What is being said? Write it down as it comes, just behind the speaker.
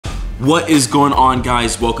What is going on,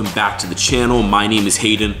 guys? Welcome back to the channel. My name is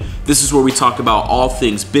Hayden. This is where we talk about all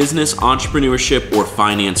things business, entrepreneurship, or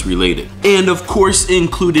finance related. And of course,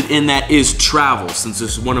 included in that is travel, since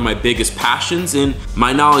this is one of my biggest passions, and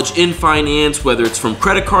my knowledge in finance, whether it's from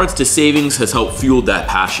credit cards to savings, has helped fuel that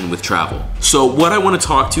passion with travel. So what I want to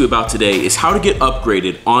talk to you about today is how to get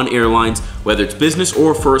upgraded on airlines, whether it's business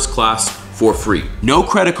or first class, for free. No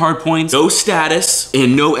credit card points, no status,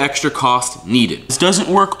 and no extra cost needed. This doesn't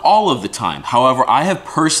work all of the time. However, I have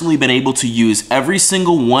personally been able to use every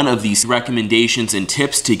single one of these recommendations and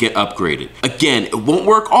tips to get upgraded. Again, it won't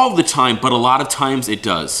work all the time, but a lot of times it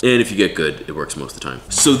does. And if you get good, it works most of the time.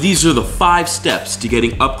 So these are the 5 steps to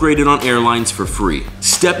getting upgraded on airlines for free.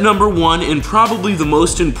 Step number 1, and probably the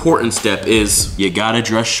most important step, is you gotta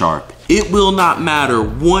dress sharp. It will not matter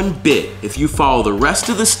one bit if you follow the rest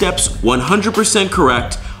of the steps 100%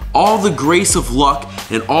 correct, all the grace of luck,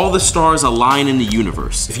 and all the stars align in the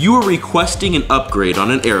universe. If you are requesting an upgrade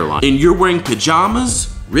on an airline and you're wearing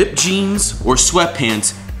pajamas, ripped jeans, or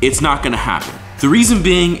sweatpants, it's not gonna happen. The reason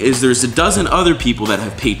being is there's a dozen other people that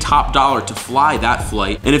have paid top dollar to fly that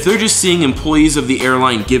flight, and if they're just seeing employees of the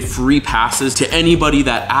airline give free passes to anybody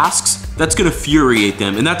that asks, that's gonna infuriate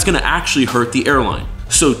them, and that's gonna actually hurt the airline.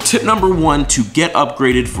 So tip number 1 to get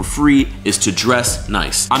upgraded for free is to dress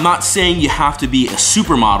nice. I'm not saying you have to be a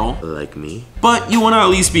supermodel like me, but you wanna at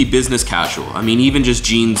least be business casual. I mean, even just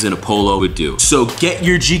jeans and a polo would do. So get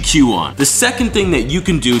your GQ on. The second thing that you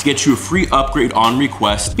can do to get you a free upgrade on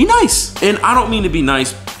request, be nice. And I don't mean to be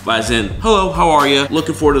nice as in, hello, how are you?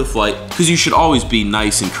 Looking forward to the flight. Because you should always be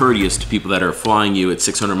nice and courteous to people that are flying you at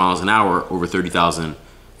 600 miles an hour over 30,000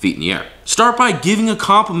 feet in the air. Start by giving a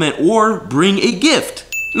compliment or bring a gift.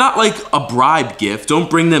 Not like a bribe gift. Don't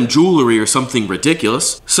bring them jewelry or something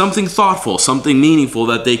ridiculous. Something thoughtful, something meaningful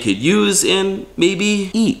that they could use and maybe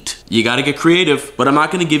eat. You gotta get creative, but I'm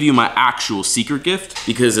not gonna give you my actual secret gift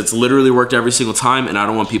because it's literally worked every single time and I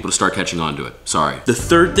don't want people to start catching on to it. Sorry. The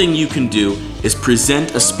third thing you can do is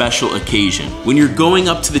present a special occasion. When you're going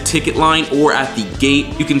up to the ticket line or at the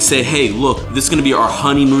gate, you can say, hey, look, this is gonna be our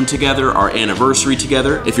honeymoon together, our anniversary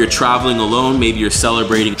together. If you're traveling alone, maybe you're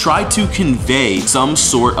celebrating, try to convey some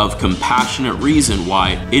sort of compassionate reason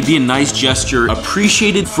why it'd be a nice gesture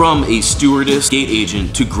appreciated from a stewardess, gate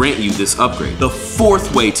agent to grant you this upgrade. The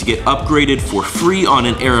fourth way to get upgraded for free on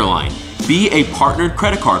an airline, be a partnered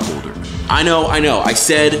credit card holder. I know, I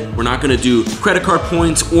said we're not gonna do credit card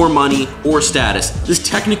points or money or status. This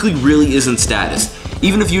technically really isn't status.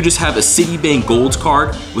 Even if you just have a Citibank Gold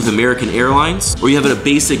card with American Airlines, or you have a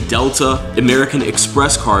basic Delta American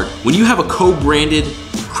Express card, when you have a co-branded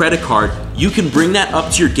credit card, you can bring that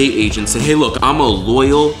up to your gate agent and say, hey, look, I'm a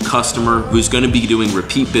loyal customer who's gonna be doing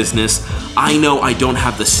repeat business. I know I don't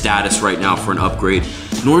have the status right now for an upgrade,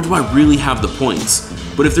 nor do I really have the points.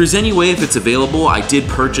 But if there's any way, if it's available, I did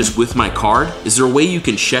purchase with my card, is there a way you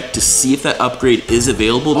can check to see if that upgrade is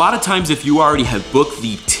available? A lot of times if you already have booked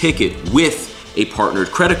the ticket with a partnered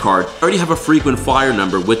credit card, you already have a frequent flyer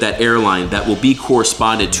number with that airline that will be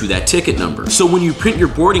corresponded to that ticket number. So when you print your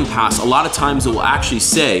boarding pass, a lot of times it will actually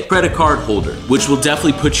say credit card holder, which will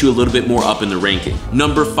definitely put you a little bit more up in the ranking.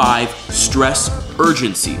 Number 5, stress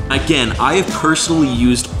urgency. Again, I have personally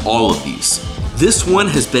used all of these. This one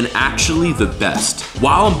has been actually the best.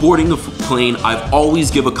 While I'm boarding a plane, I've always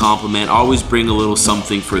give a compliment, always bring a little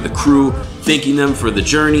something for the crew, thanking them for the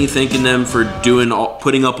journey, thanking them for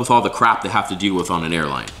putting up with all the crap they have to deal with on an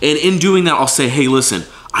airline. And in doing that, I'll say, hey, listen,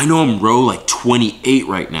 I know I'm row like 28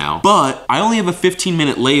 right now, but I only have a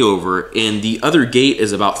 15-minute layover and the other gate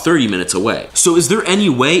is about 30 minutes away. So is there any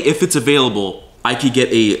way, if it's available, I could get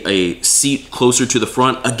a seat closer to the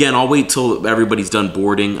front? Again, I'll wait till everybody's done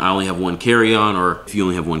boarding. I only have one carry-on, or if you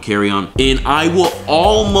only have one carry-on. And I will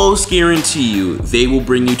almost guarantee you they will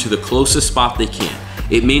bring you to the closest spot they can.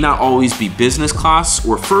 It may not always be business class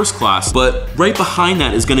or first class, but right behind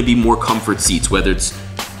that is gonna be more comfort seats, whether it's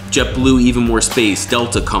JetBlue, even more space,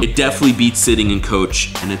 Delta comfort. It definitely beats sitting in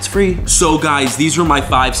coach, and it's free. So guys, these were my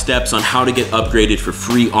 5 steps on how to get upgraded for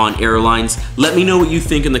free on airlines. Let me know what you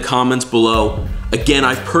think in the comments below. Again,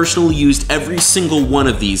 I've personally used every single one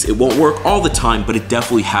of these. It won't work all the time, but it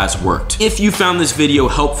definitely has worked. If you found this video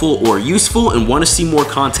helpful or useful and want to see more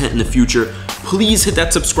content in the future, please hit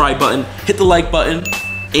that subscribe button, hit the like button,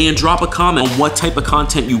 and drop a comment on what type of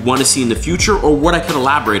content you want to see in the future or what I could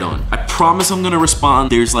elaborate on. I promise I'm gonna respond.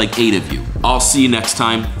 There's like 8 of you. I'll see you next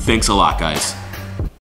time. Thanks a lot, guys.